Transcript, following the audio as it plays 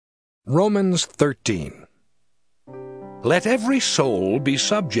Romans 13. Let every soul be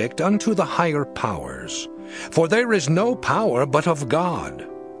subject unto the higher powers, for there is no power but of God.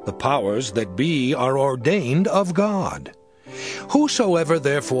 The powers that be are ordained of God. Whosoever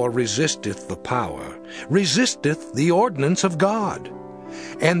therefore resisteth the power, resisteth the ordinance of God.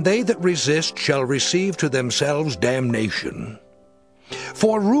 And they that resist shall receive to themselves damnation.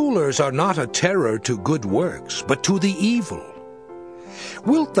 For rulers are not a terror to good works, but to the evil.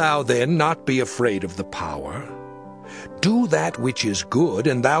 Wilt thou then not be afraid of the power? Do that which is good,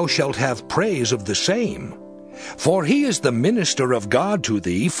 and thou shalt have praise of the same. For he is the minister of God to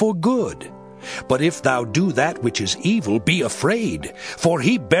thee for good. But if thou do that which is evil, be afraid, for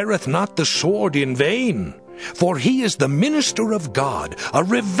he beareth not the sword in vain. For he is the minister of God, a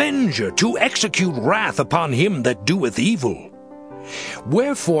revenger to execute wrath upon him that doeth evil.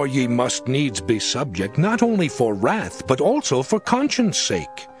 Wherefore ye must needs be subject, not only for wrath, but also for conscience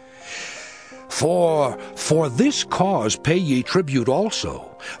sake. For this cause pay ye tribute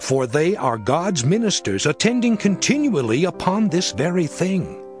also, for they are God's ministers, attending continually upon this very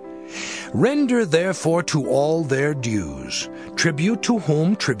thing. Render therefore to all their dues, tribute to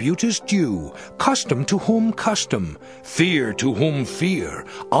whom tribute is due, custom to whom custom, fear to whom fear,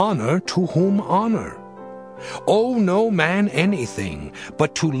 honor to whom honor. Owe no man anything,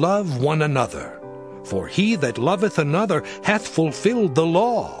 but to love one another. For he that loveth another hath fulfilled the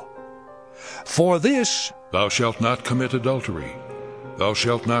law. For this, Thou shalt not commit adultery, thou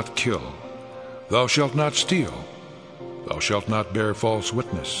shalt not kill, thou shalt not steal, thou shalt not bear false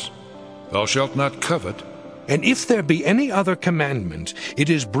witness, thou shalt not covet. And if there be any other commandment, it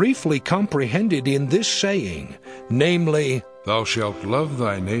is briefly comprehended in this saying, namely, Thou shalt love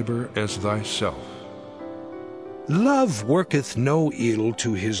thy neighbor as thyself. Love worketh no ill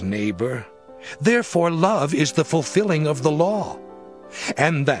to his neighbor. Therefore love is the fulfilling of the law.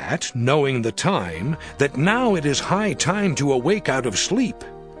 And that, knowing the time, that now it is high time to awake out of sleep.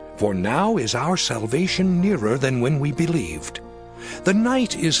 For now is our salvation nearer than when we believed. The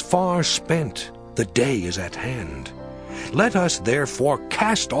night is far spent, the day is at hand. Let us therefore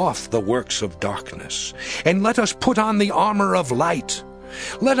cast off the works of darkness, and let us put on the armor of light.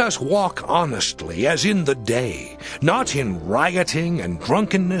 Let us walk honestly as in the day, not in rioting and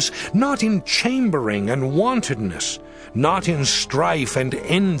drunkenness, not in chambering and wantonness, not in strife and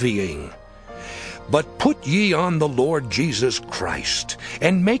envying. But put ye on the Lord Jesus Christ,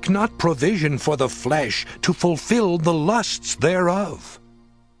 and make not provision for the flesh to fulfill the lusts thereof.